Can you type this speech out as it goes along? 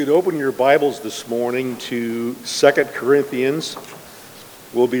You'd open your Bibles this morning to 2 Corinthians.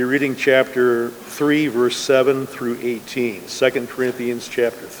 We'll be reading chapter 3, verse 7 through 18. 2 Corinthians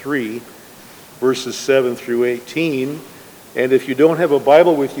chapter 3, verses 7 through 18. And if you don't have a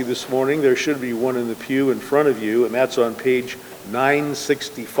Bible with you this morning, there should be one in the pew in front of you, and that's on page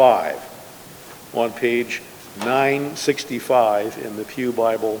 965. On page 965 in the pew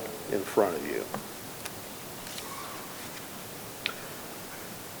Bible in front of you.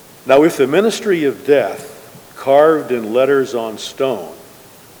 Now, if the ministry of death, carved in letters on stone,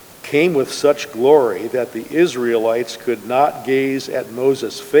 came with such glory that the Israelites could not gaze at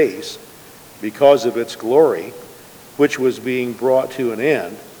Moses' face because of its glory, which was being brought to an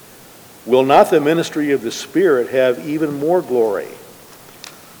end, will not the ministry of the Spirit have even more glory?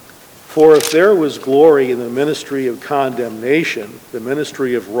 For if there was glory in the ministry of condemnation, the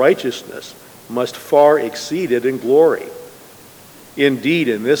ministry of righteousness must far exceed it in glory. Indeed,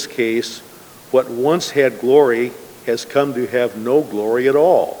 in this case, what once had glory has come to have no glory at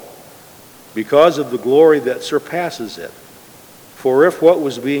all, because of the glory that surpasses it. For if what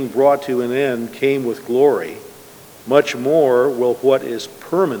was being brought to an end came with glory, much more will what is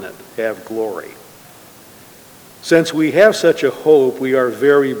permanent have glory. Since we have such a hope, we are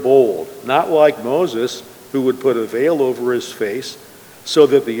very bold, not like Moses, who would put a veil over his face, so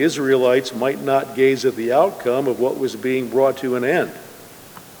that the Israelites might not gaze at the outcome of what was being brought to an end.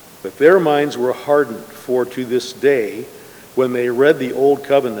 But their minds were hardened, for to this day, when they read the Old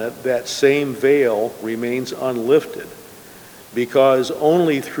Covenant, that same veil remains unlifted, because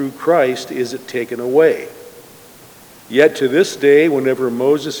only through Christ is it taken away. Yet to this day, whenever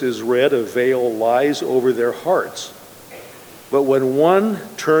Moses is read, a veil lies over their hearts. But when one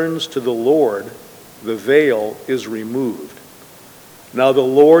turns to the Lord, the veil is removed. Now the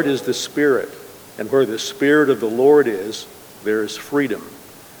Lord is the Spirit, and where the Spirit of the Lord is, there is freedom.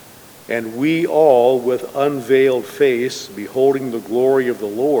 And we all, with unveiled face, beholding the glory of the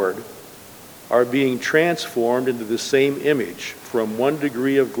Lord, are being transformed into the same image, from one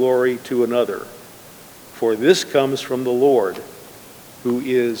degree of glory to another. For this comes from the Lord, who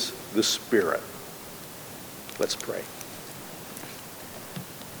is the Spirit. Let's pray.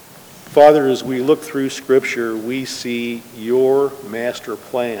 Father, as we look through Scripture, we see your master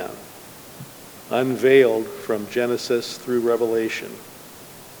plan unveiled from Genesis through Revelation.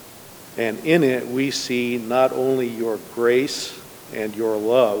 And in it, we see not only your grace and your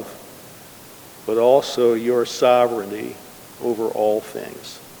love, but also your sovereignty over all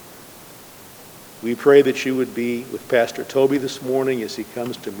things. We pray that you would be with Pastor Toby this morning as he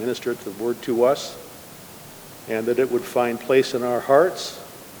comes to minister the word to us, and that it would find place in our hearts,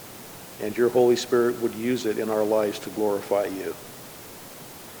 and your Holy Spirit would use it in our lives to glorify you.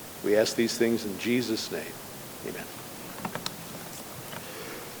 We ask these things in Jesus' name. Amen.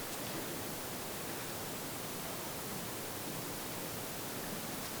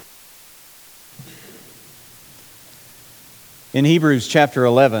 In Hebrews chapter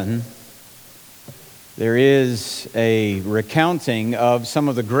 11, there is a recounting of some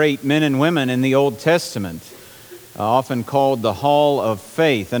of the great men and women in the Old Testament, often called the Hall of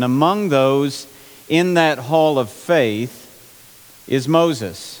Faith. And among those in that Hall of Faith is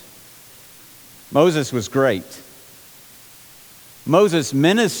Moses. Moses was great. Moses'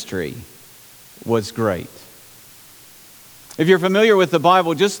 ministry was great. If you're familiar with the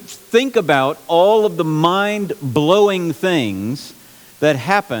Bible, just think about all of the mind-blowing things that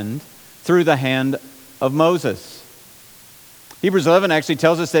happened through the hand of Moses. Hebrews 11 actually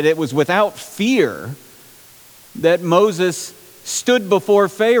tells us that it was without fear that Moses stood before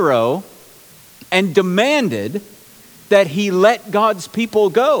Pharaoh and demanded that he let God's people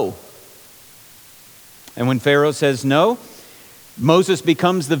go. And when Pharaoh says no, Moses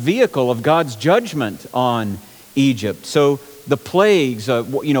becomes the vehicle of God's judgment on Egypt. So the plagues,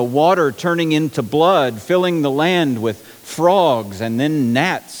 water turning into blood, filling the land with frogs and then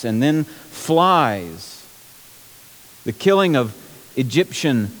gnats and then flies. The killing of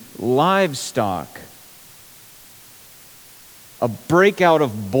Egyptian livestock. A breakout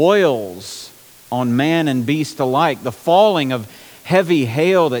of boils on man and beast alike. The falling of heavy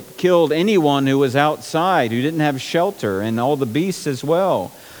hail that killed anyone who was outside, who didn't have shelter, and all the beasts as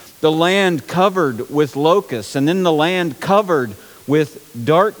well. The land covered with locusts, and then the land covered with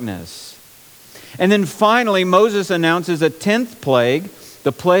darkness. And then finally, Moses announces a 10th plague,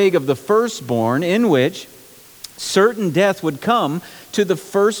 the plague of the firstborn, in which certain death would come to the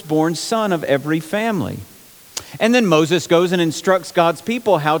firstborn son of every family. And then Moses goes and instructs God's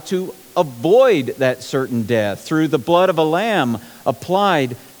people how to avoid that certain death through the blood of a lamb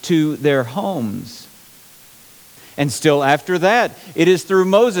applied to their homes. And still after that, it is through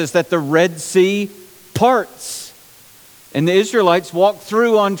Moses that the Red Sea parts, and the Israelites walk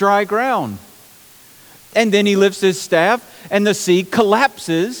through on dry ground. And then he lifts his staff, and the sea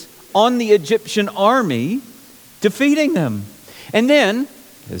collapses on the Egyptian army, defeating them. And then,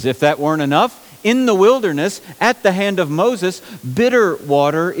 as if that weren't enough, in the wilderness, at the hand of Moses, bitter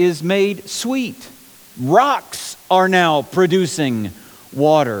water is made sweet. Rocks are now producing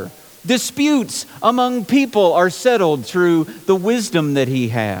water. Disputes among people are settled through the wisdom that he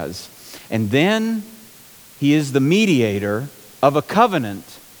has. And then he is the mediator of a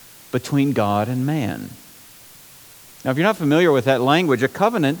covenant between God and man. Now, if you're not familiar with that language, a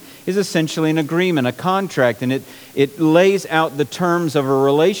covenant is essentially an agreement, a contract, and it lays out the terms of a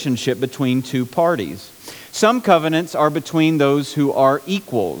relationship between two parties. Some covenants are between those who are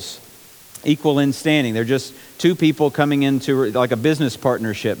equals, equal in standing. They're just two people coming into, like a business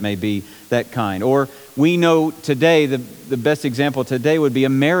partnership may be that kind. Or we know today, the best example today would be a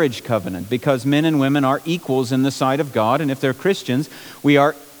marriage covenant, because men and women are equals in the sight of God, and if they're Christians, we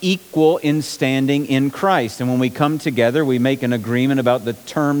are equal in standing in Christ. And when we come together, we make an agreement about the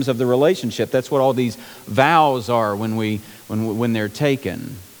terms of the relationship. That's what all these vows are when they're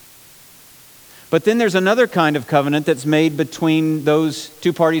taken. But then there's another kind of covenant that's made between those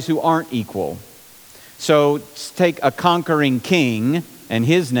two parties who aren't equal. So take a conquering king and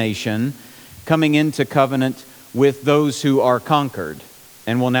his nation coming into covenant with those who are conquered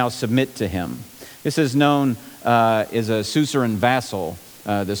and will now submit to him. This is known as a suzerain vassal.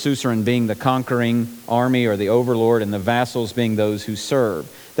 The suzerain being the conquering army or the overlord, and the vassals being those who serve.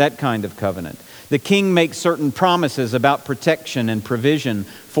 That kind of covenant. The king makes certain promises about protection and provision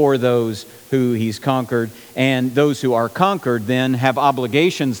for those who he's conquered, and those who are conquered then have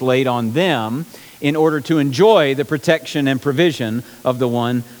obligations laid on them in order to enjoy the protection and provision of the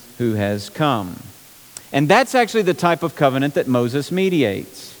one who has come. And that's actually the type of covenant that Moses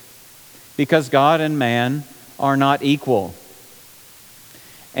mediates, because God and man are not equal.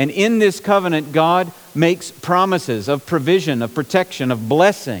 And in this covenant, God makes promises of provision, of protection, of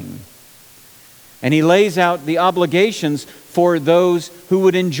blessing. And he lays out the obligations for those who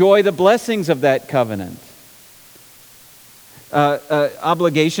would enjoy the blessings of that covenant.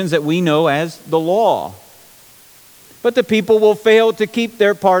 Obligations that we know as the law. But the people will fail to keep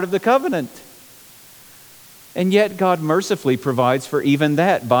their part of the covenant. And yet God mercifully provides for even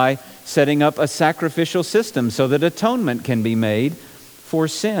that by setting up a sacrificial system so that atonement can be made for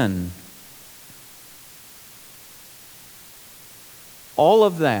sin. All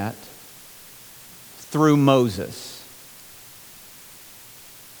of that through Moses.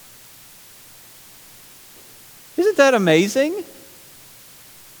 Isn't that amazing?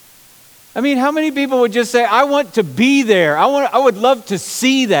 I mean, how many people would just say, I want to be there. I would love to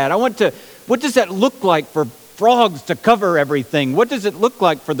see that. What does that look like for frogs to cover everything? What does it look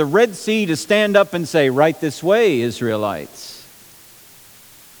like for the Red Sea to stand up and say, right this way, Israelites?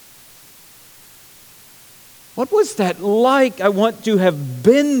 What was that like? I want to have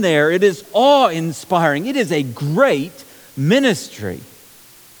been there. It is awe-inspiring. It is a great ministry.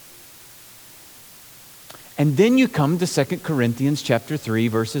 And then you come to 2 Corinthians chapter 3,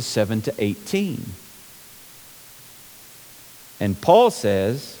 verses 7 to 18. And Paul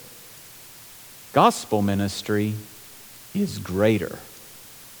says, gospel ministry is greater.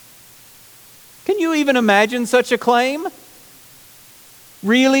 Can you even imagine such a claim?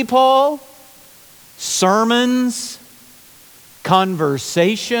 Really, Paul? Sermons,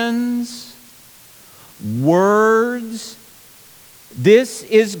 conversations, words. This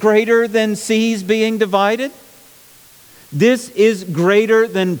is greater than seas being divided. This is greater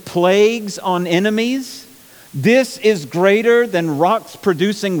than plagues on enemies. This is greater than rocks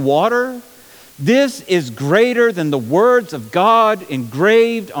producing water. This is greater than the words of God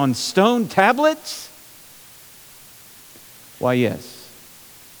engraved on stone tablets. Why, yes.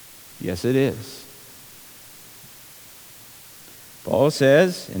 Yes, it is. Paul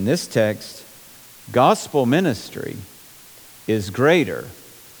says in this text, gospel ministry is greater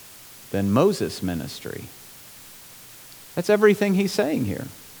than Moses' ministry. That's everything he's saying here.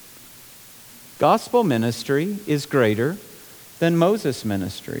 Gospel ministry is greater than Moses'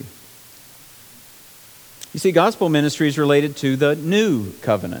 ministry. You see, gospel ministry is related to the new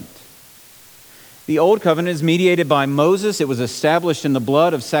covenant. The old covenant is mediated by Moses. It was established in the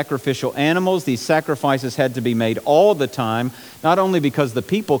blood of sacrificial animals. These sacrifices had to be made all the time, not only because the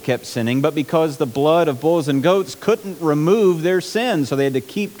people kept sinning, but because the blood of bulls and goats couldn't remove their sins. So they had to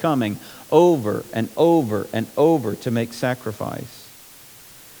keep coming over and over and over to make sacrifice.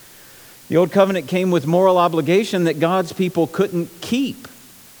 The old covenant came with moral obligation that God's people couldn't keep.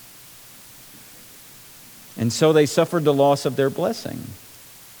 And so they suffered the loss of their blessing.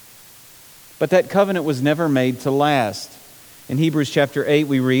 But that covenant was never made to last. In Hebrews chapter 8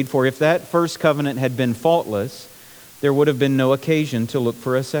 we read, "For if that first covenant had been faultless, there would have been no occasion to look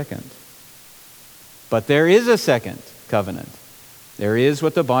for a second." But there is a second covenant. There is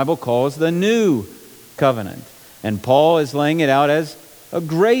what the Bible calls the new covenant. And Paul is laying it out as a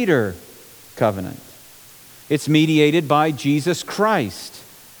greater covenant. It's mediated by Jesus Christ,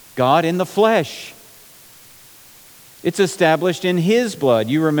 God in the flesh. It's established in His blood.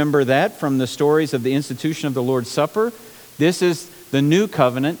 You remember that from the stories of the institution of the Lord's Supper. This is the new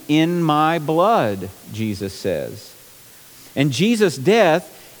covenant in my blood, Jesus says. And Jesus' death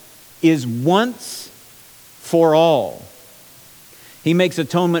is once for all. He makes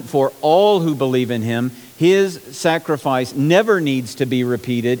atonement for all who believe in Him. His sacrifice never needs to be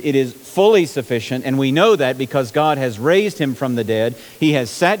repeated. It is fully sufficient, and we know that because God has raised Him from the dead. He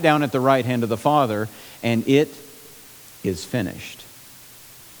has sat down at the right hand of the Father, and it is finished.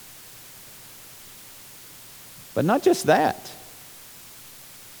 But not just that.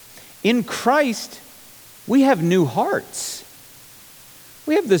 In Christ, we have new hearts.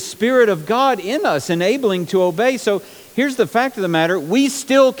 We have the Spirit of God in us, enabling to obey. So here's the fact of the matter. We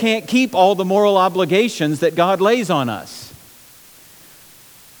still can't keep all the moral obligations that God lays on us.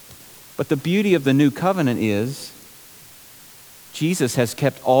 But the beauty of the new covenant is Jesus has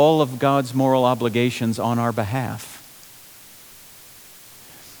kept all of God's moral obligations on our behalf.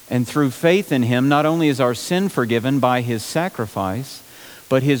 And through faith in Him, not only is our sin forgiven by His sacrifice,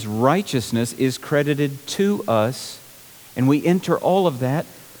 but His righteousness is credited to us, and we enter all of that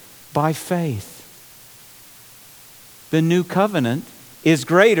by faith. The new covenant is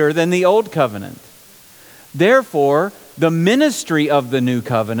greater than the old covenant. Therefore, the ministry of the new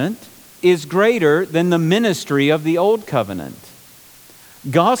covenant is greater than the ministry of the old covenant.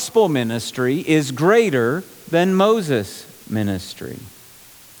 Gospel ministry is greater than Moses' ministry.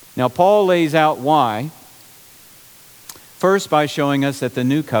 Now, Paul lays out why. First, by showing us that the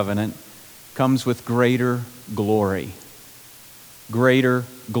new covenant comes with greater glory. Greater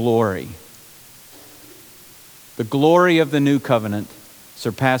glory. The glory of the new covenant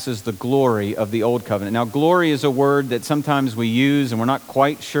surpasses the glory of the old covenant. Now, glory is a word that sometimes we use and we're not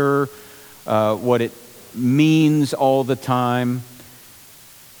quite sure what it means all the time.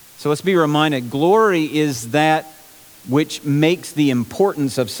 So let's be reminded, glory is that which makes the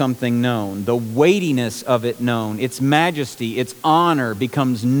importance of something known, the weightiness of it known, its majesty, its honor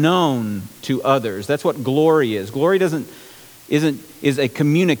becomes known to others. That's what glory is. Glory is a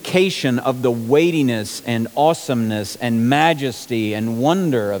communication of the weightiness and awesomeness and majesty and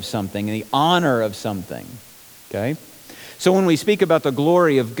wonder of something, and the honor of something. Okay? So when we speak about the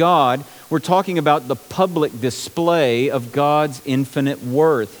glory of God, we're talking about the public display of God's infinite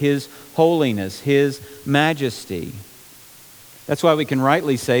worth, His holiness, His majesty. That's why we can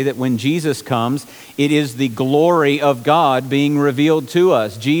rightly say that when Jesus comes, it is the glory of God being revealed to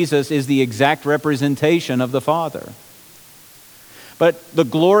us. Jesus is the exact representation of the Father. But the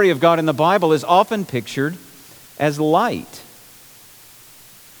glory of God in the Bible is often pictured as light.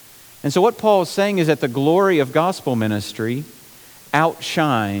 And so what Paul is saying is that the glory of gospel ministry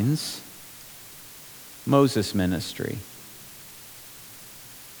outshines Moses' ministry.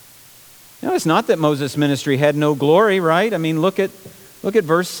 Now, it's not that Moses' ministry had no glory, right? I mean, look at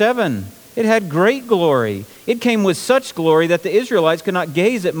verse 7. It had great glory. It came with such glory that the Israelites could not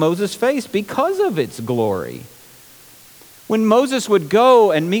gaze at Moses' face because of its glory. When Moses would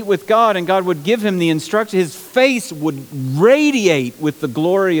go and meet with God and God would give him the instruction, his face would radiate with the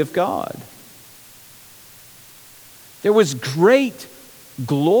glory of God. There was great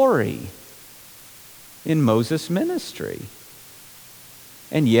glory in Moses' ministry.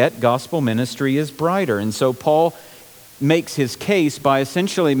 And yet, gospel ministry is brighter. And so Paul makes his case by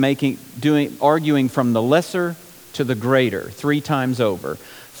essentially arguing from the lesser to the greater 3 times over.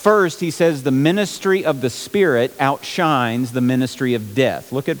 First, he says the ministry of the Spirit outshines the ministry of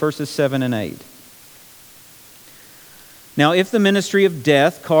death. Look at verses 7 and 8. Now, if the ministry of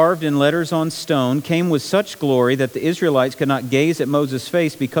death, carved in letters on stone, came with such glory that the Israelites could not gaze at Moses'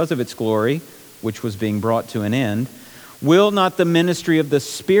 face because of its glory, which was being brought to an end, will not the ministry of the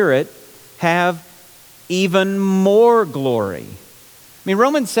Spirit have even more glory? I mean,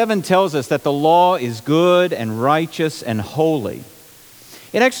 Romans 7 tells us that the law is good and righteous and holy.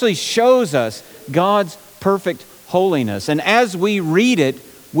 It actually shows us God's perfect holiness. And as we read it,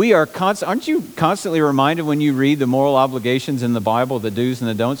 we are aren't you constantly reminded when you read the moral obligations in the Bible, the do's and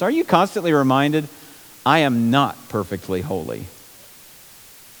the don'ts? Are you constantly reminded, I am not perfectly holy.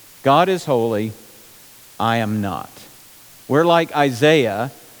 God is holy, I am not. We're like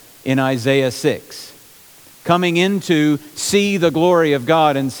Isaiah in Isaiah 6. coming in to see the glory of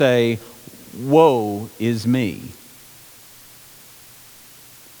God and say, woe is me.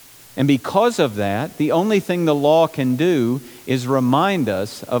 And because of that, the only thing the law can do is remind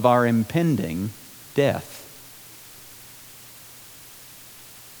us of our impending death.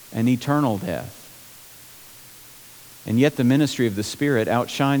 An eternal death. And yet the ministry of the Spirit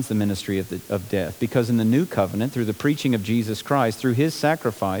outshines the ministry of death, because in the new covenant, through the preaching of Jesus Christ, through His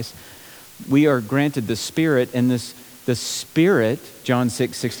sacrifice, we are granted the Spirit, and the Spirit, John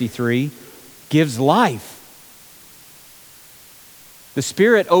 6:63, gives life. The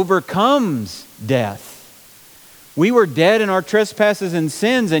Spirit overcomes death. We were dead in our trespasses and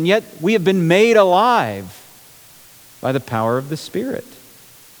sins, and yet we have been made alive by the power of the Spirit.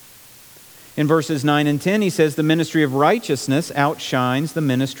 In verses 9 and 10, he says, the ministry of righteousness outshines the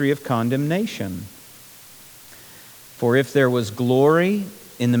ministry of condemnation. For if there was glory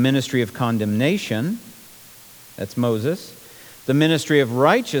in the ministry of condemnation, that's Moses, the ministry of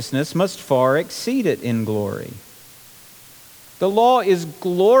righteousness must far exceed it in glory. The law is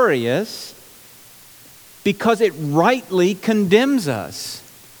glorious because it rightly condemns us.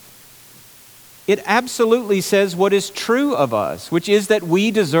 It absolutely says what is true of us, which is that we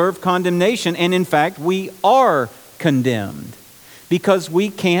deserve condemnation, and in fact, we are condemned because we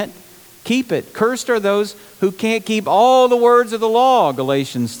can't keep it. Cursed are those who can't keep all the words of the law,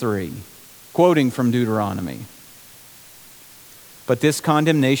 Galatians 3, quoting from Deuteronomy. But this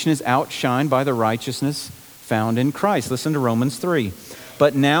condemnation is outshined by the righteousness found in Christ. Listen to Romans 3.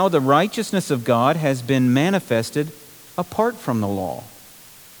 But now the righteousness of God has been manifested apart from the law.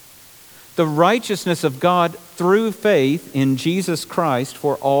 The righteousness of God through faith in Jesus Christ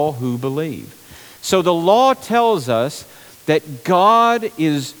for all who believe. So the law tells us that God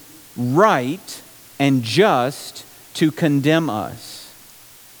is right and just to condemn us.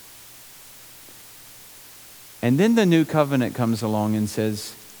 And then the new covenant comes along and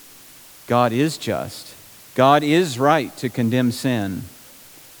says, God is just. God is right to condemn sin.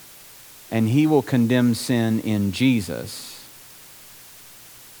 And He will condemn sin in Jesus.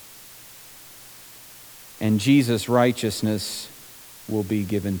 And Jesus' righteousness will be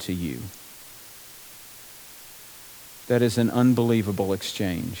given to you. That is an unbelievable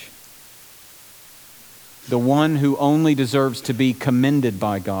exchange. The one who only deserves to be commended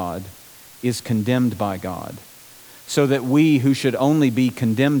by God is condemned by God, so that we who should only be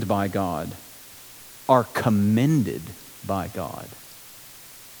condemned by God are commended by God.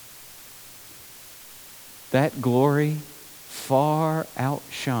 That glory far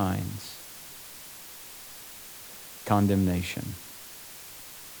outshines condemnation.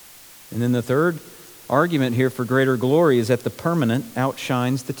 And then the third argument here for greater glory is that the permanent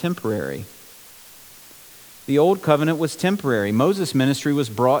outshines the temporary. The old covenant was temporary. Moses' ministry was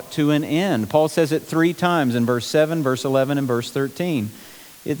brought to an end. Paul says it 3 times in verse 7, verse 11, and verse 13.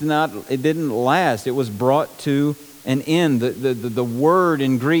 It didn't last. It was brought to an end. The word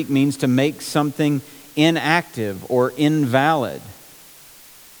in Greek means to make something inactive or invalid.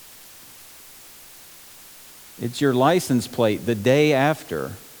 It's your license plate the day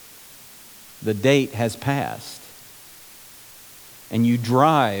after the date has passed. And you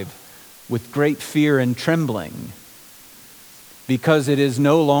drive with great fear and trembling because it is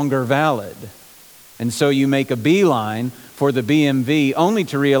no longer valid. And so you make a beeline for the BMV only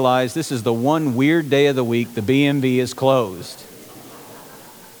to realize this is the one weird day of the week the BMV is closed.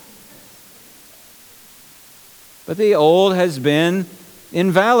 But the old has been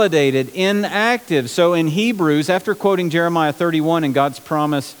invalidated, inactive. So in Hebrews, after quoting Jeremiah 31 and God's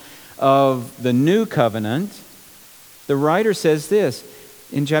promise of the new covenant, the writer says this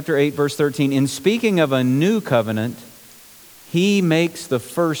in chapter 8, verse 13, in speaking of a new covenant, He makes the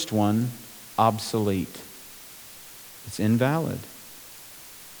first one obsolete. It's invalid.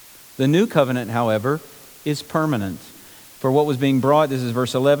 The new covenant, however, is permanent. For what was being brought, this is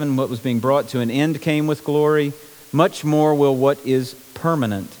verse 11, what was being brought to an end came with glory. Much more will what is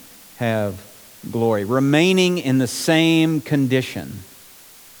permanent have glory, remaining in the same condition.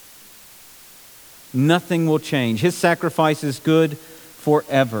 Nothing will change. His sacrifice is good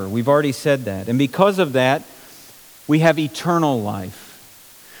forever. We've already said that. And because of that, we have eternal life.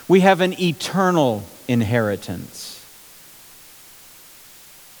 We have an eternal inheritance.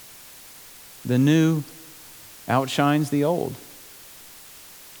 The new outshines the old.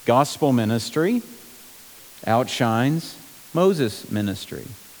 Gospel ministry outshines Moses' ministry.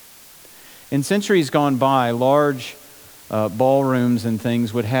 In centuries gone by, large ballrooms and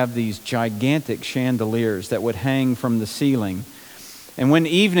things would have these gigantic chandeliers that would hang from the ceiling. And when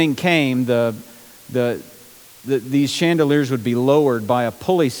evening came, these chandeliers would be lowered by a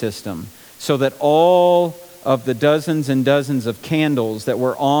pulley system so that all of the dozens and dozens of candles that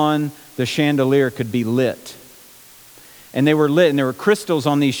were on the chandelier could be lit. And they were lit, and there were crystals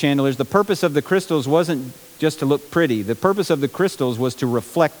on these chandeliers. The purpose of the crystals wasn't just to look pretty. The purpose of the crystals was to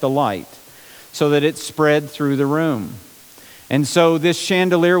reflect the light so that it spread through the room. And so this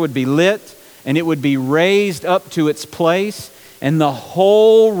chandelier would be lit, and it would be raised up to its place, and the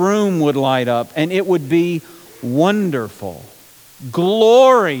whole room would light up, and it would be wonderful,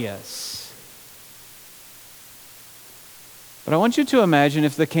 glorious. But I want you to imagine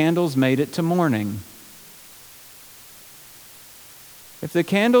if the candles made it to morning. If the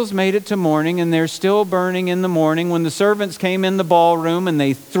candles made it to morning and they're still burning in the morning, when the servants came in the ballroom and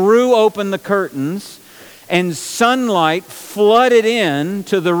they threw open the curtains and sunlight flooded in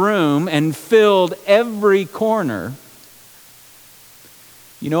to the room and filled every corner,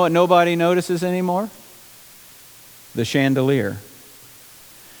 you know what nobody notices anymore? The chandelier.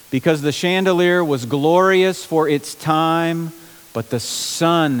 Because the chandelier was glorious for its time, but the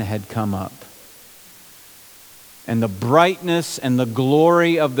sun had come up. And the brightness and the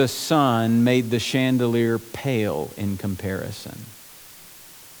glory of the sun made the chandelier pale in comparison.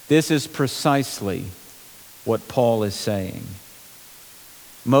 This is precisely what Paul is saying.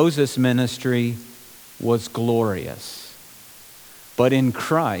 Moses' ministry was glorious, but in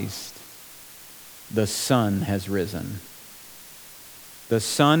Christ, the sun has risen. The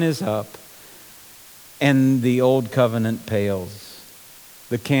sun is up, and the old covenant pales.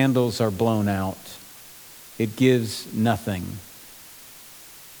 The candles are blown out. It gives nothing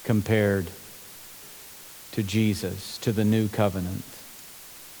compared to Jesus, to the new covenant.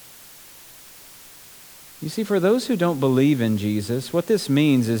 You see, for those who don't believe in Jesus, what this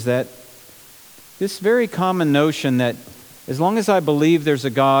means is that this very common notion that as long as I believe there's a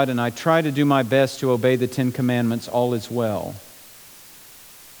God and I try to do my best to obey the Ten Commandments, all is well.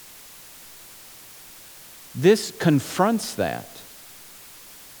 This confronts that.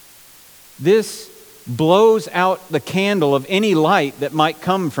 This blows out the candle of any light that might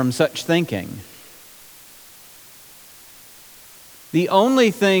come from such thinking. The only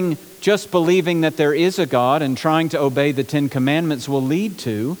thing just believing that there is a God and trying to obey the Ten Commandments will lead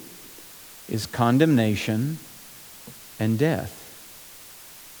to is condemnation and death.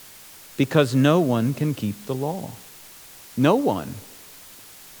 Because no one can keep the law. No one.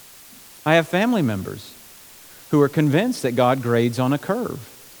 I have family members who are convinced that God grades on a curve.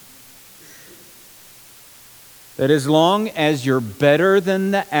 That as long as you're better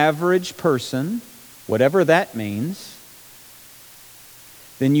than the average person, whatever that means,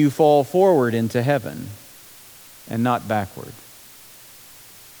 then you fall forward into heaven and not backward.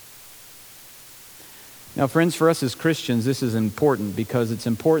 Now, friends, for us as Christians, this is important because it's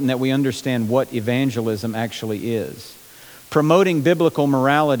important that we understand what evangelism actually is. Promoting biblical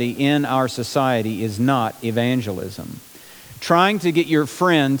morality in our society is not evangelism. Trying to get your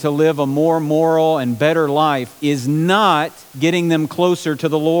friend to live a more moral and better life is not getting them closer to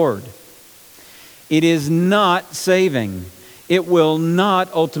the Lord. It is not saving. It will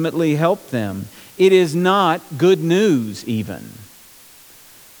not ultimately help them. It is not good news even.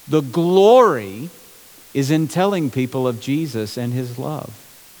 The glory is in telling people of Jesus and His love.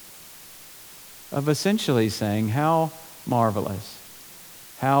 Of essentially saying, how marvelous,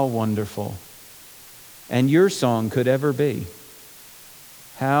 how wonderful, and your song could ever be.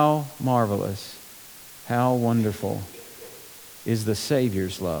 How marvelous, how wonderful is the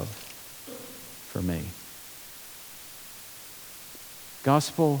Savior's love for me.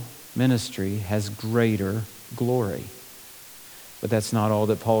 Gospel ministry has greater glory. But that's not all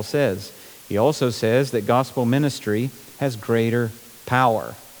that Paul says. He also says that gospel ministry has greater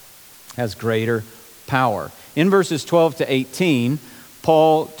power. Has greater power. In verses 12 to 18,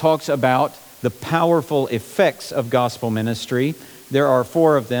 Paul talks about the powerful effects of gospel ministry. There are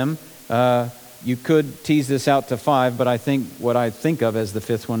 4 of them. You could tease this out to 5, but I think what I think of as the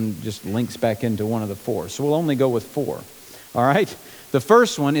 5th one just links back into one of the 4. So we'll only go with 4. All right? The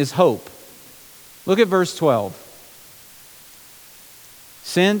first one is hope. Look at verse 12.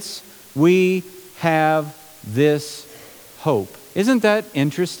 Since we have this hope. Isn't that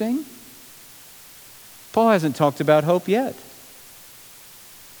interesting? Paul hasn't talked about hope yet.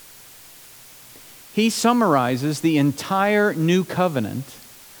 He summarizes the entire new covenant,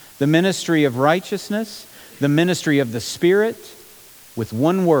 the ministry of righteousness, the ministry of the Spirit, with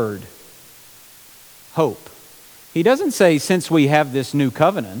one word: hope. He doesn't say, since we have this new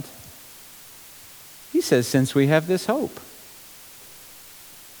covenant. He says, since we have this hope.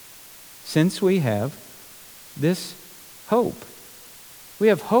 Since we have this hope. We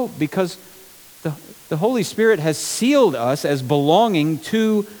have hope because the Holy Spirit has sealed us as belonging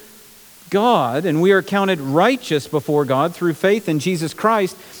to God, and we are counted righteous before God through faith in Jesus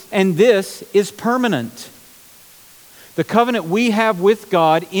Christ, and this is permanent. The covenant we have with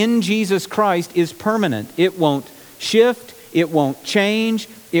God in Jesus Christ is permanent. It won't shift, it won't change,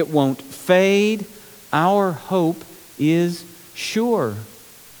 it won't fade. Our hope is sure.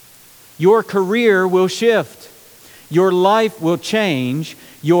 Your career will shift, your life will change,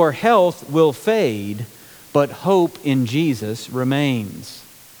 your health will fade, but hope in Jesus remains.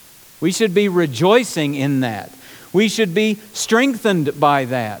 We should be rejoicing in that. We should be strengthened by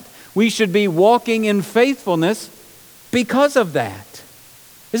that. We should be walking in faithfulness because of that.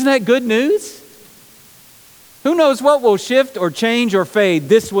 Isn't that good news? Who knows what will shift or change or fade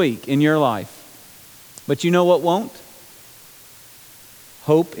this week in your life? But you know what won't?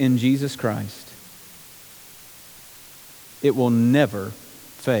 Hope in Jesus Christ. It will never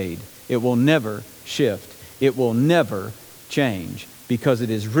fade. It will never shift. It will never change, because it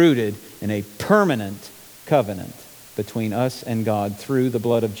is rooted in a permanent covenant between us and God through the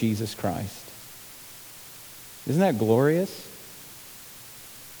blood of Jesus Christ. Isn't that glorious?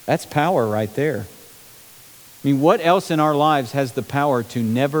 That's power right there. I mean, what else in our lives has the power to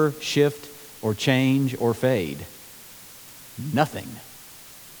never shift or change or fade? Nothing.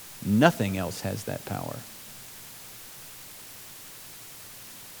 Nothing else has that power.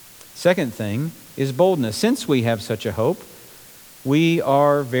 Second thing is boldness. Since we have such a hope, we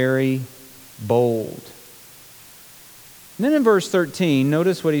are very bold. And then in verse 13,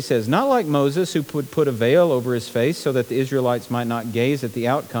 notice what he says. Not like Moses, who would put a veil over his face so that the Israelites might not gaze at the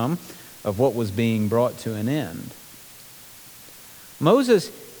outcome of what was being brought to an end. Moses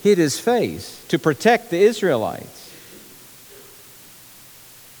hid his face to protect the Israelites.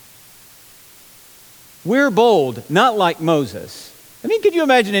 We're bold, not like Moses. I mean, could you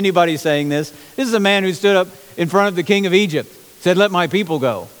imagine anybody saying this? This is a man who stood up in front of the king of Egypt, said, "Let my people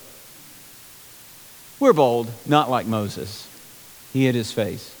go." We're bold, not like Moses. He hid his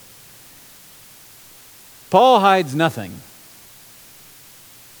face. Paul hides nothing.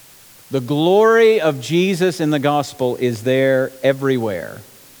 The glory of Jesus in the gospel is there everywhere.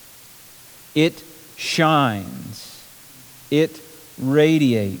 It shines. It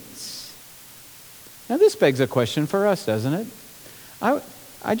radiates. Now this begs a question for us, doesn't it?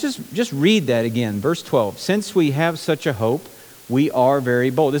 I just read that again, verse 12. Since we have such a hope, we are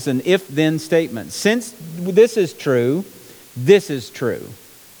very bold. This is an if-then statement. Since this is true, this is true.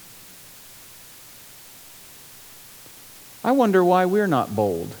 I wonder why we're not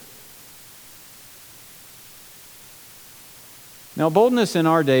bold. Now, boldness in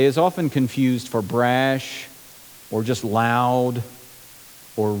our day is often confused for brash or just loud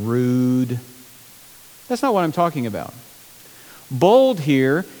or rude. That's not what I'm talking about. Bold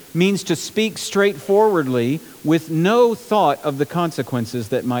here means to speak straightforwardly with no thought of the consequences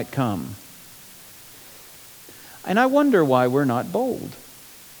that might come. And I wonder why we're not bold.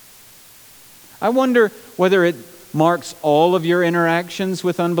 I wonder whether it marks all of your interactions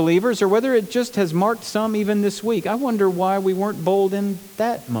with unbelievers or whether it just has marked some even this week. I wonder why we weren't bold in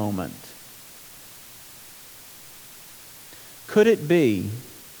that moment. Could it be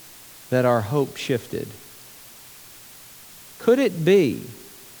that our hope shifted? Could it be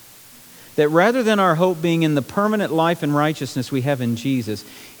that rather than our hope being in the permanent life and righteousness we have in Jesus,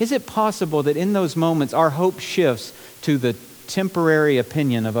 is it possible that in those moments our hope shifts to the temporary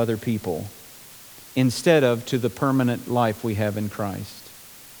opinion of other people instead of to the permanent life we have in Christ?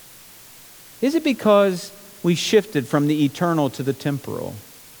 Is it because we shifted from the eternal to the temporal?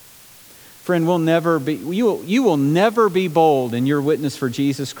 Friend, you will never be bold in your witness for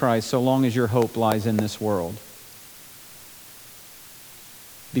Jesus Christ so long as your hope lies in this world.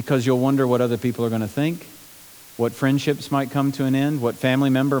 Because you'll wonder what other people are going to think, what friendships might come to an end, what family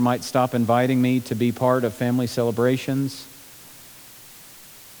member might stop inviting me to be part of family celebrations.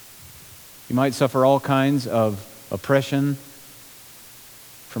 You might suffer all kinds of oppression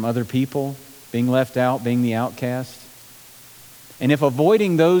from other people, being left out, being the outcast. And if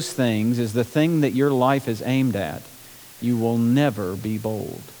avoiding those things is the thing that your life is aimed at, you will never be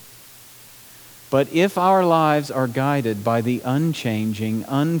bold. But if our lives are guided by the unchanging,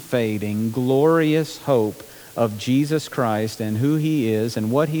 unfading, glorious hope of Jesus Christ and who He is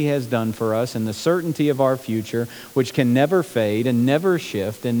and what He has done for us and the certainty of our future, which can never fade and never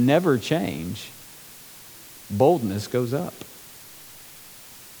shift and never change, boldness goes up.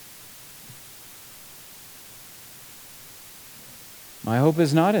 My hope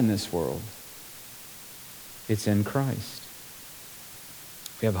is not in this world. It's in Christ.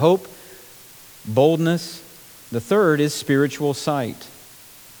 We have hope, boldness. The third is spiritual sight.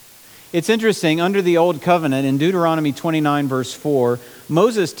 It's interesting, under the Old Covenant, in Deuteronomy 29, verse 4,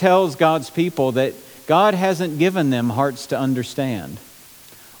 Moses tells God's people that God hasn't given them hearts to understand,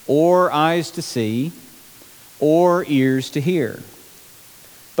 or eyes to see, or ears to hear.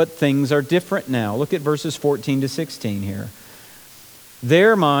 But things are different now. Look at verses 14 to 16 here.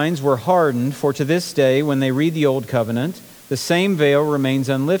 Their minds were hardened, for to this day, when they read the Old Covenant, the same veil remains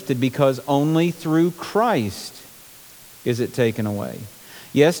unlifted, because only through Christ is it taken away.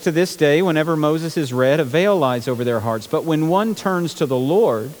 Yes, to this day, whenever Moses is read, a veil lies over their hearts. But when one turns to the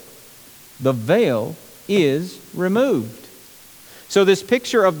Lord, the veil is removed. So this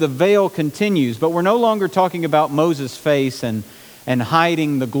picture of the veil continues, but we're no longer talking about Moses' face and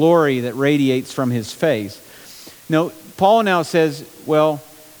hiding the glory that radiates from his face. No, Paul now says, well,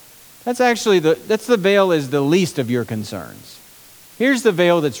 that's the veil is the least of your concerns. Here's the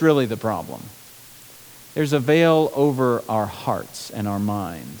veil that's really the problem. There's a veil over our hearts and our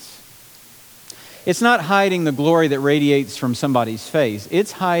minds. It's not hiding the glory that radiates from somebody's face.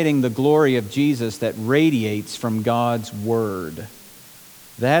 It's hiding the glory of Jesus that radiates from God's Word.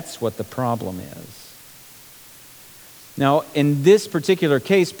 That's what the problem is. Now, in this particular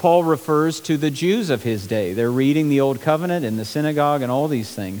case, Paul refers to the Jews of his day. They're reading the Old Covenant in the synagogue and all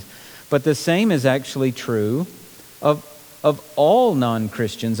these things. But the same is actually true of all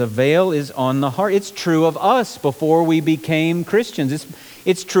non-Christians. A veil is on the heart. It's true of us before we became Christians.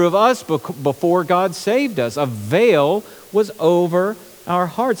 It's true of us before God saved us. A veil was over our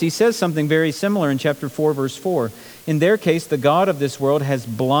hearts. He says something very similar in chapter 4, verse 4. In their case, the God of this world has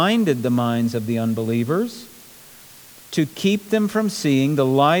blinded the minds of the unbelievers to keep them from seeing the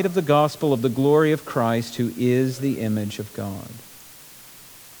light of the gospel of the glory of Christ, who is the image of God.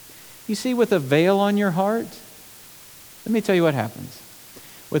 You see, with a veil on your heart, let me tell you what happens.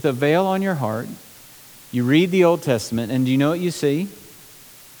 With a veil on your heart, you read the Old Testament, and do you know what you see?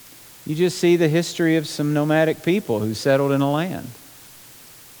 You just see the history of some nomadic people who settled in a land.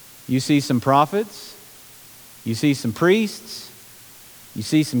 You see some prophets, you see some priests, you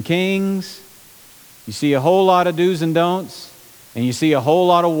see some kings, you see a whole lot of do's and don'ts, and you see a whole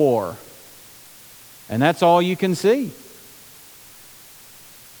lot of war. And that's all you can see.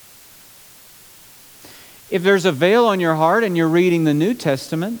 If there's a veil on your heart and you're reading the New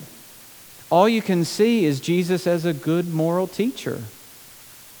Testament, all you can see is Jesus as a good moral teacher,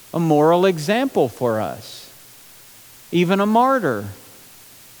 a moral example for us, even a martyr.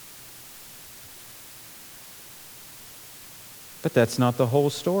 But that's not the whole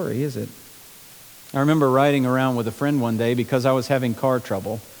story, is it? I remember riding around with a friend one day because I was having car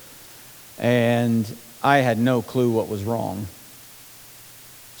trouble, and I had no clue what was wrong.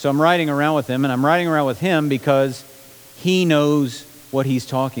 So I'm riding around with him, and I'm riding around with him because he knows what he's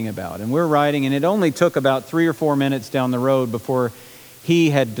talking about. And we're riding, and it only took about 3 or 4 minutes down the road before he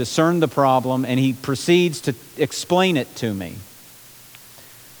had discerned the problem, and he proceeds to explain it to me.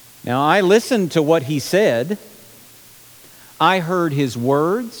 Now, I listened to what he said. I heard his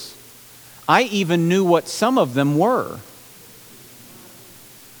words. I even knew what some of them were.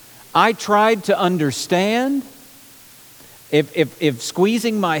 I tried to understand. If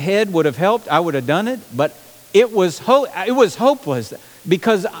squeezing my head would have helped, I would have done it. But it was hopeless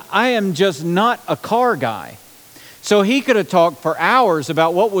because I am just not a car guy. So he could have talked for hours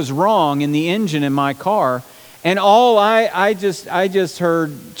about what was wrong in the engine in my car, and all I just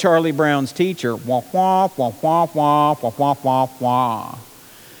heard Charlie Brown's teacher, wah wah wah wah wah wah wah wah wah.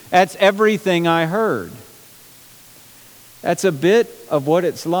 That's everything I heard. That's a bit of what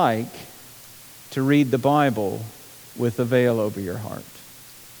it's like to read the Bible with a veil over your heart.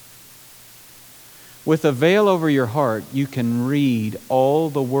 With a veil over your heart, you can read all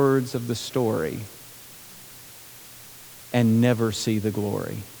the words of the story and never see the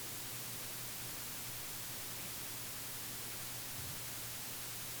glory.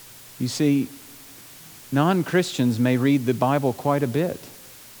 You see, non-Christians may read the Bible quite a bit,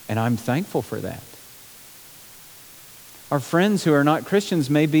 and I'm thankful for that. Our friends who are not Christians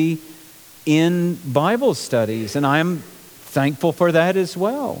may be in Bible studies, and I'm thankful for that as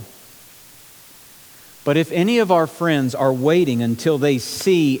well. But if any of our friends are waiting until they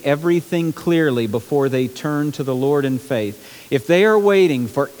see everything clearly before they turn to the Lord in faith, if they are waiting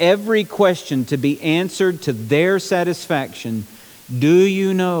for every question to be answered to their satisfaction, do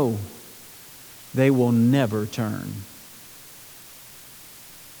you know they will never turn?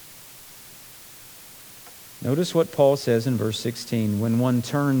 Notice what Paul says in verse 16. When one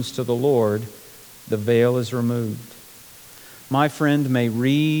turns to the Lord, the veil is removed. My friend may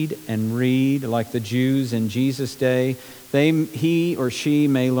read and read like the Jews in Jesus' day. He or she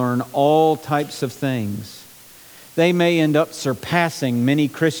may learn all types of things. they may end up surpassing many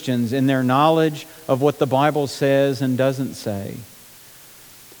Christians in their knowledge of what the Bible says and doesn't say.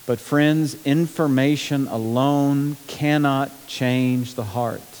 But friends, information alone cannot change the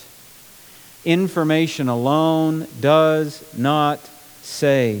heart. Information alone does not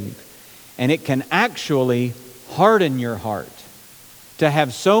save. And it can actually harden your heart to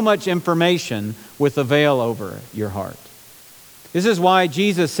have so much information with a veil over your heart. This is why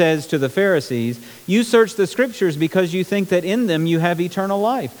Jesus says to the Pharisees, "You search the Scriptures because you think that in them you have eternal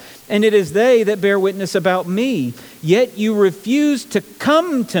life. And it is they that bear witness about me. Yet you refuse to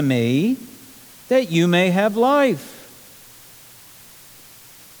come to me that you may have life."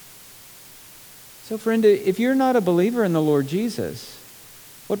 So friend, if you're not a believer in the Lord Jesus,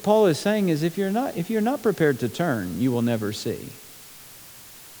 what Paul is saying is if you're not prepared to turn, you will never see.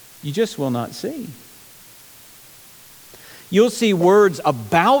 You just will not see. You'll see words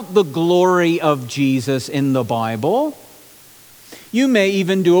about the glory of Jesus in the Bible. You may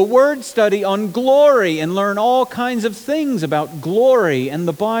even do a word study on glory and learn all kinds of things about glory and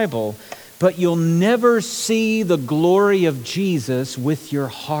the Bible. But you'll never see the glory of Jesus with your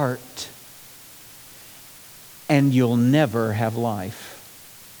heart. And you'll never have life.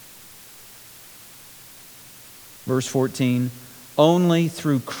 Verse 14, only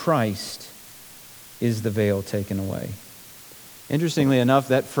through Christ is the veil taken away. Interestingly enough,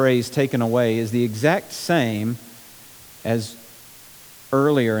 that phrase, taken away, is the exact same as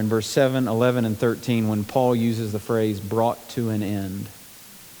earlier in verse 7, 11, and 13 when Paul uses the phrase, brought to an end.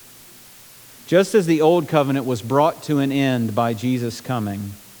 Just as the old covenant was brought to an end by Jesus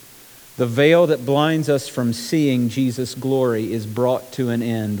coming, the veil that blinds us from seeing Jesus' glory is brought to an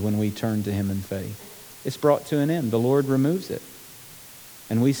end when we turn to Him in faith. It's brought to an end. The Lord removes it.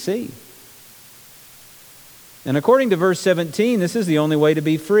 And we see. And according to verse 17, this is the only way to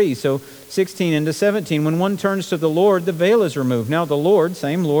be free. So 16 into 17, when one turns to the Lord, the veil is removed. Now the Lord,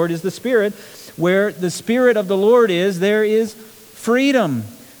 same Lord, is the Spirit. Where the Spirit of the Lord is, there is freedom.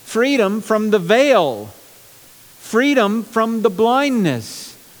 Freedom from the veil. Freedom from the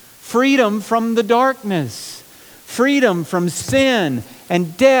blindness. Freedom from the darkness. Freedom from sin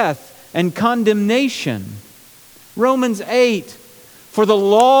and death and condemnation. Romans 8, for the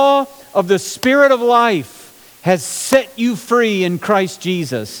law of the Spirit of life has set you free in Christ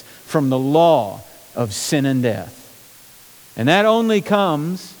Jesus from the law of sin and death. And that only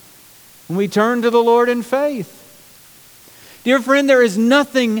comes when we turn to the Lord in faith. Dear friend, there is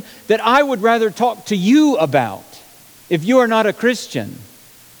nothing that I would rather talk to you about if you are not a Christian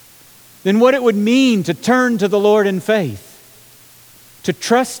than what it would mean to turn to the Lord in faith, to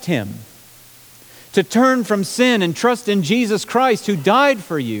trust Him, to turn from sin and trust in Jesus Christ who died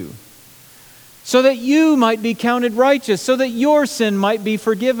for you, so that you might be counted righteous, so that your sin might be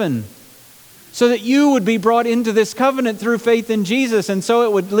forgiven, so that you would be brought into this covenant through faith in Jesus, and so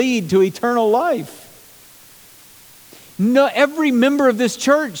it would lead to eternal life. No, every member of this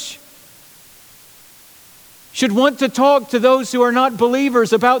church should want to talk to those who are not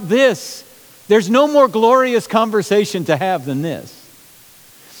believers about this. There's no more glorious conversation to have than this.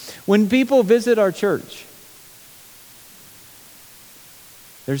 When people visit our church,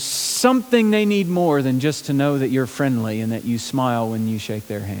 there's something they need more than just to know that you're friendly and that you smile when you shake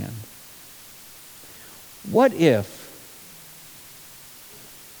their hand. What if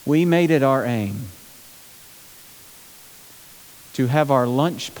we made it our aim to have our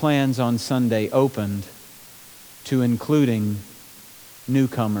lunch plans on Sunday opened to including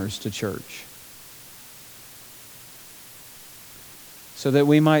newcomers to church? So that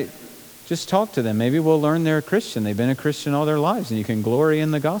we might just talk to them. Maybe we'll learn they're a Christian. They've been a Christian all their lives, and you can glory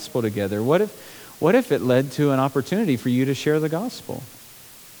in the gospel together. What if it led to an opportunity for you to share the gospel?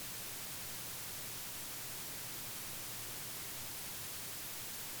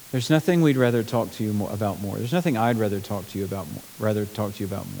 There's nothing we'd rather talk to you about more. There's nothing I'd rather talk to you about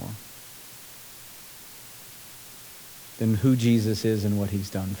more than who Jesus is and what He's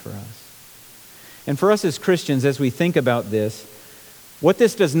done for us. And for us as Christians, as we think about this, what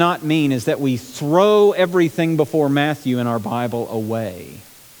this does not mean is that we throw everything before Matthew in our Bible away.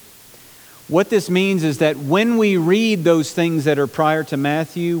 What this means is that when we read those things that are prior to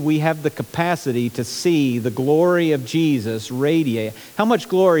Matthew, we have the capacity to see the glory of Jesus radiate. How much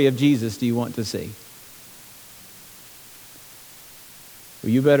glory of Jesus do you want to see?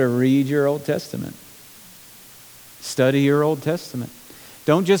 Well, you better read your Old Testament. Study your Old Testament.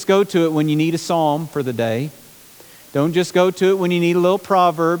 Don't just go to it when you need a psalm for the day. Don't just go to it when you need a little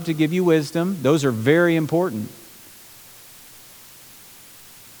proverb to give you wisdom. Those are very important.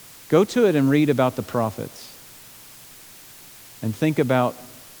 Go to it and read about the prophets. And think about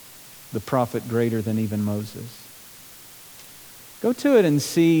the prophet greater than even Moses. Go to it and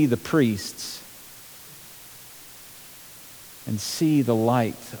see the priests and see the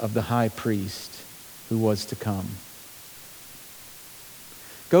light of the high priest who was to come.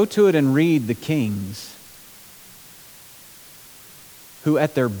 Go to it and read the kings who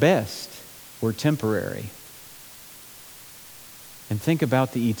at their best were temporary. And think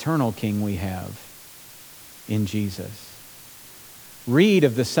about the eternal King we have in Jesus. Read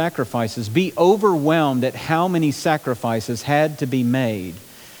of the sacrifices. Be overwhelmed at how many sacrifices had to be made.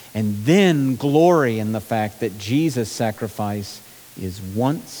 And then glory in the fact that Jesus' sacrifice is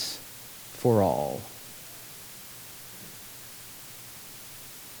once for all.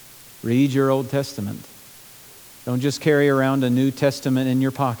 Read your Old Testament. Don't just carry around a New Testament in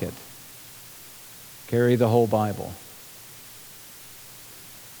your pocket. Carry the whole Bible.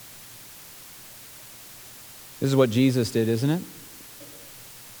 This is what Jesus did, isn't it?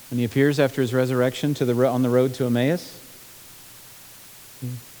 When he appears after his resurrection on the road to Emmaus.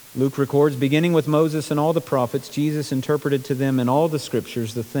 Luke records, beginning with Moses and all the prophets, Jesus interpreted to them in all the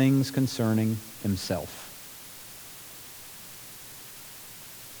scriptures the things concerning himself.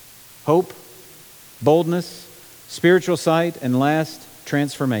 Hope, boldness, spiritual sight, and last,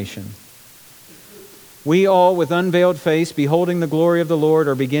 transformation. We all, with unveiled face, beholding the glory of the Lord,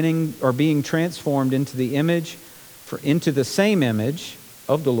 are being transformed into the same image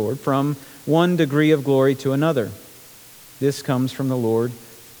of the Lord, from one degree of glory to another. This comes from the Lord,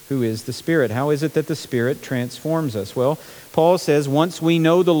 who is the Spirit. How is it that the Spirit transforms us? Well, Paul says once we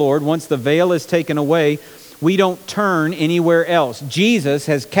know the Lord, once the veil is taken away, we don't turn anywhere else. Jesus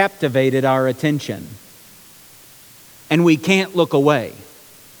has captivated our attention, and we can't look away.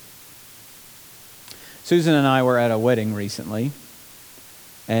 Susan and I were at a wedding recently,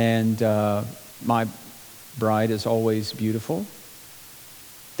 and my bride is always beautiful.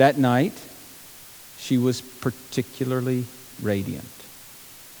 That night, she was particularly radiant.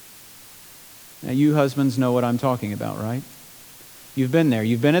 Now, you husbands know what I'm talking about, right? You've been there.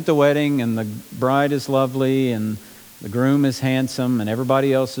 You've been at the wedding, and the bride is lovely, and the groom is handsome, and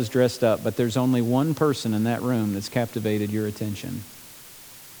everybody else is dressed up, but there's only one person in that room that's captivated your attention.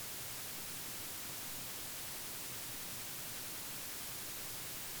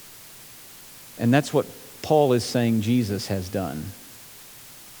 And that's what Paul is saying Jesus has done.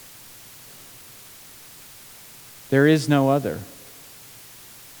 There is no other.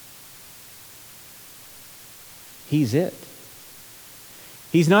 He's it.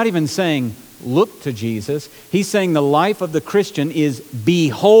 He's not even saying, look to Jesus. He's saying the life of the Christian is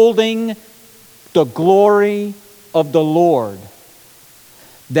beholding the glory of the Lord.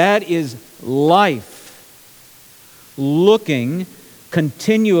 That is life. Looking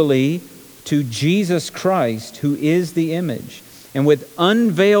continually to Jesus Christ, who is the image. And with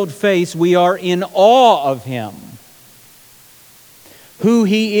unveiled face, we are in awe of Him. Who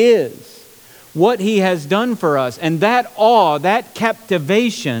He is. What He has done for us. And that awe, that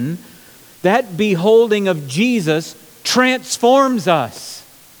captivation, that beholding of Jesus transforms us.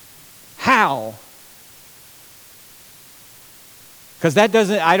 How? Because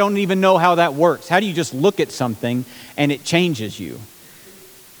I don't even know how that works. How do you just look at something and it changes you?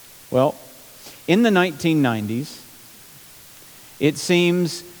 Well, in the 1990s, it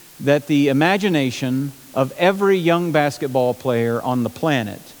seems that the imagination of every young basketball player on the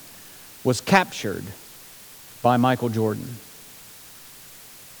planet was captured by Michael Jordan.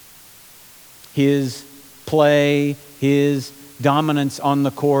 His play, his dominance on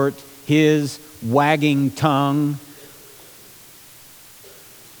the court, his wagging tongue.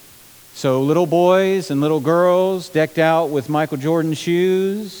 So little boys and little girls decked out with Michael Jordan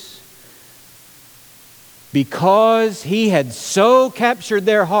shoes, because he had so captured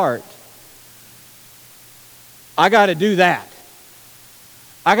their heart. I got to do that.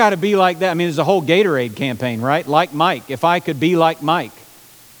 I got to be like that. I mean, there's a whole Gatorade campaign, right? Like Mike. If I could be like Mike.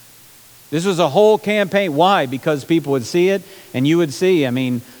 This was a whole campaign. Why? Because people would see it and you would see. I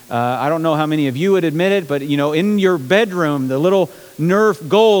mean, I don't know how many of you would admit it, but in your bedroom, the little Nerf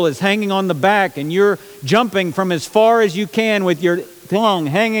goal is hanging on the back and you're jumping from as far as you can with your tongue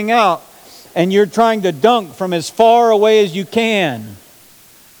hanging out. And you're trying to dunk from as far away as you can.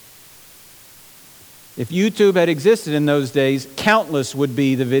 If YouTube had existed in those days, countless would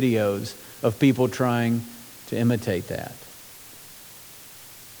be the videos of people trying to imitate that.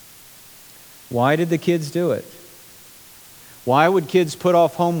 Why did the kids do it? Why would kids put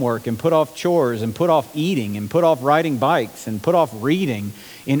off homework and put off chores and put off eating and put off riding bikes and put off reading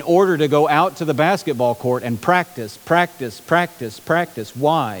in order to go out to the basketball court and practice?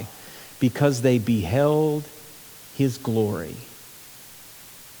 Why? Because they beheld His glory.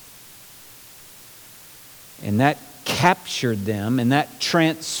 And that captured them, and that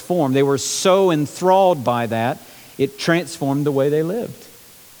transformed. They were so enthralled by that, it transformed the way they lived.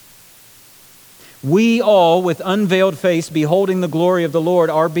 We all, with unveiled face, beholding the glory of the Lord,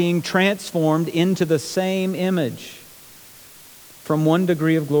 are being transformed into the same image, from one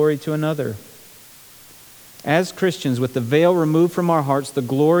degree of glory to another. As Christians, with the veil removed from our hearts, the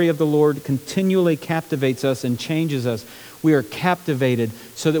glory of the Lord continually captivates us and changes us. We are captivated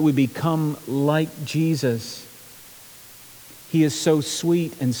so that we become like Jesus. He is so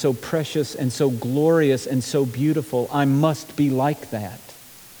sweet and so precious and so glorious and so beautiful. I must be like that.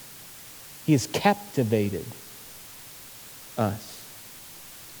 He has captivated us.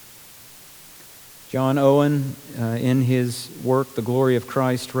 John Owen, in his work, The Glory of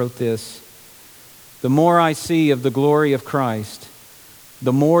Christ, wrote this: "The more I see of the glory of Christ,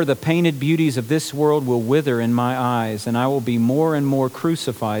 the more the painted beauties of this world will wither in my eyes, and I will be more and more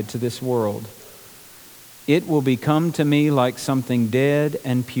crucified to this world. It will become to me like something dead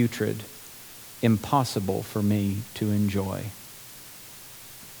and putrid, impossible for me to enjoy."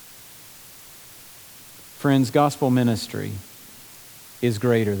 Friends, gospel ministry is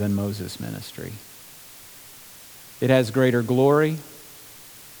greater than Moses' ministry. It has greater glory,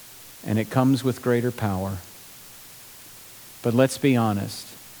 and it comes with greater power. But let's be honest,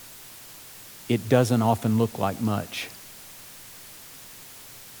 it doesn't often look like much.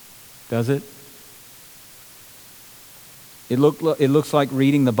 Does it? It looks like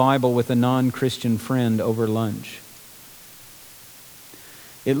reading the Bible with a non-Christian friend over lunch.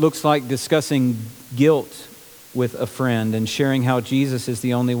 It looks like discussing guilt with a friend and sharing how Jesus is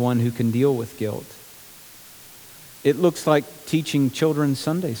the only one who can deal with guilt. It looks like teaching children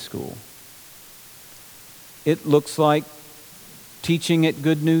Sunday school. It looks like teaching at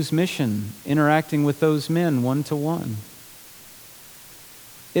Good News Mission, interacting with those men one-to-one.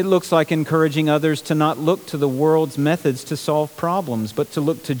 It looks like encouraging others to not look to the world's methods to solve problems, but to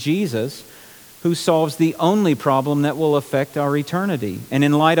look to Jesus, who solves the only problem that will affect our eternity. And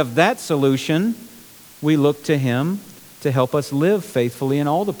in light of that solution, we look to Him to help us live faithfully in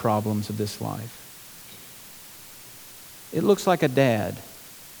all the problems of this life. It looks like a dad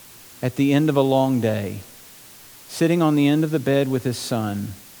at the end of a long day, sitting on the end of the bed with his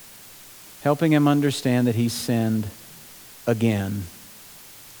son, helping him understand that he's sinned again,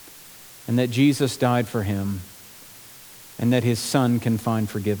 and that Jesus died for him, and that his son can find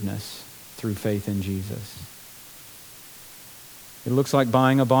forgiveness through faith in Jesus. It looks like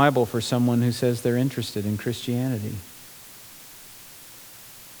buying a Bible for someone who says they're interested in Christianity.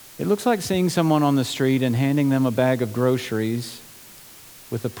 It looks like seeing someone on the street and handing them a bag of groceries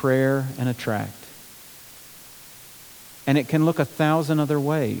with a prayer and a tract. And it can look 1,000 other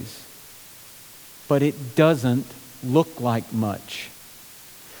ways, but it doesn't look like much.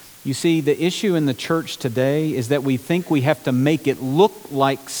 You see, the issue in the church today is that we think we have to make it look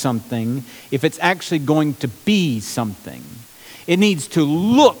like something if it's actually going to be something. It needs to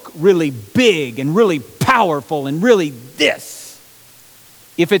look really big and really powerful and really this,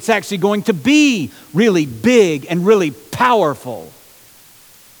 if it's actually going to be really big and really powerful.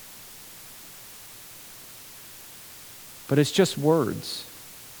 But it's just words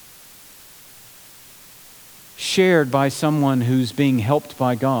shared by someone who's being helped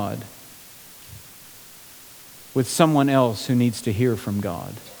by God with someone else who needs to hear from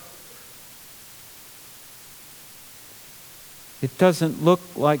God. It doesn't look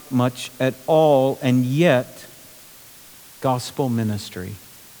like much at all, and yet gospel ministry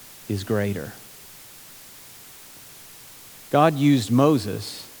is greater. God used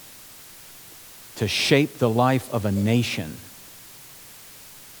Moses to shape the life of a nation.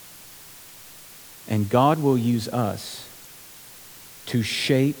 And God will use us to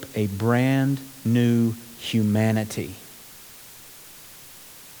shape a brand new humanity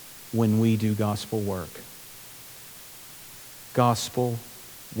when we do gospel work. Gospel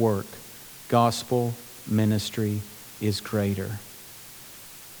work, gospel ministry is greater.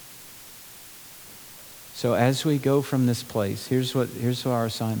 So as we go from this place, here's our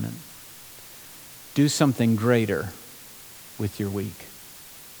assignment. Do something greater with your week.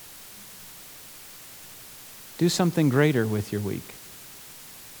 Do something greater with your week.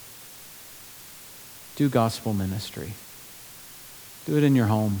 Do gospel ministry. Do it in your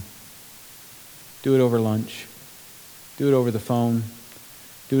home. Do it over lunch. Do it over the phone.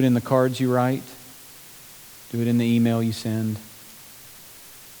 Do it in the cards you write. Do it in the email you send.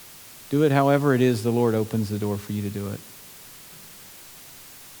 Do it however it is the Lord opens the door for you to do it.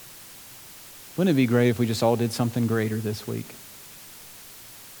 Wouldn't it be great if we just all did something greater this week?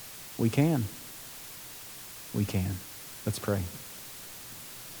 We can. We can. Let's pray.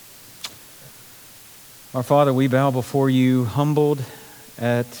 Our Father, we bow before you, humbled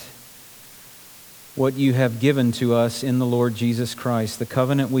at what you have given to us in the Lord Jesus Christ, the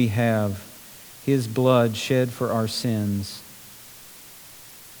covenant we have, his blood shed for our sins,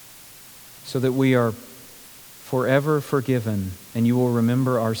 so that we are forever forgiven and you will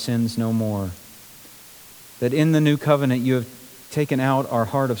remember our sins no more. That in the new covenant you have taken out our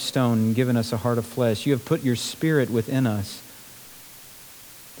heart of stone and given us a heart of flesh. You have put your Spirit within us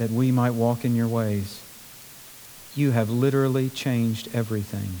that we might walk in your ways. You have literally changed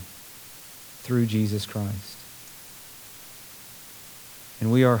everything through Jesus Christ.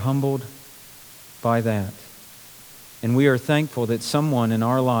 And we are humbled by that. And we are thankful that someone in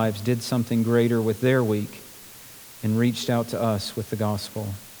our lives did something greater with their week and reached out to us with the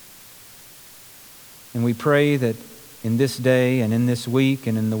gospel. And we pray that in this day and in this week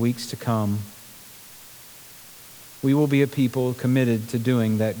and in the weeks to come, we will be a people committed to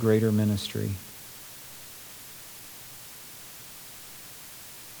doing that greater ministry.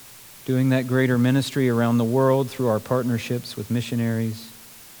 Doing that greater ministry around the world through our partnerships with missionaries.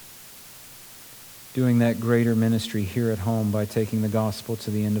 Doing that greater ministry here at home by taking the gospel to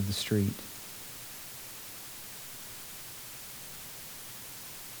the end of the street.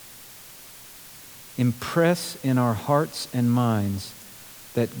 Impress in our hearts and minds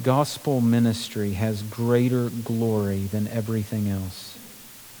that gospel ministry has greater glory than everything else.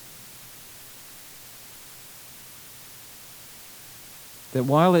 That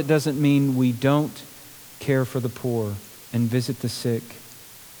while it doesn't mean we don't care for the poor and visit the sick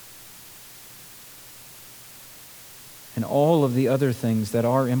and all of the other things that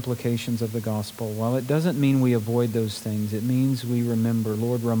are implications of the gospel, while it doesn't mean we avoid those things, it means we remember,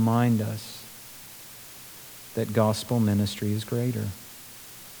 Lord, remind us that gospel ministry is greater.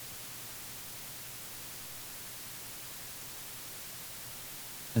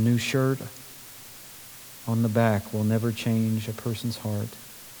 A new shirt on the back will never change a person's heart,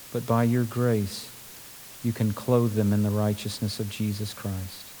 but by your grace, you can clothe them in the righteousness of Jesus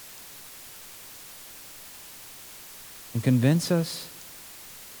Christ. And convince us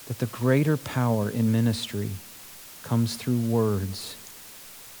that the greater power in ministry comes through words.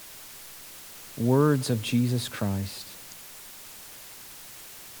 Words of Jesus Christ.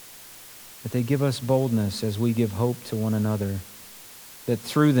 That they give us boldness as we give hope to one another. That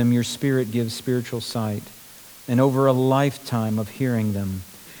through them your Spirit gives spiritual sight. And over a lifetime of hearing them,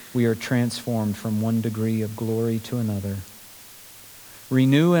 we are transformed from one degree of glory to another.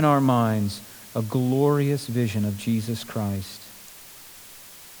 Renew in our minds a glorious vision of Jesus Christ,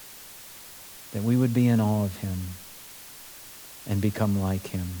 that we would be in awe of him and become like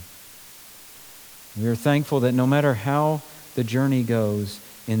him. We are thankful that no matter how the journey goes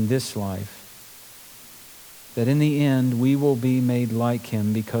in this life, that in the end we will be made like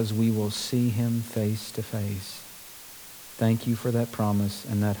him because we will see him face to face. Thank you for that promise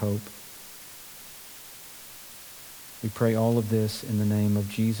and that hope. We pray all of this in the name of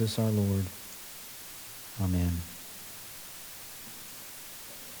Jesus our Lord. Amen.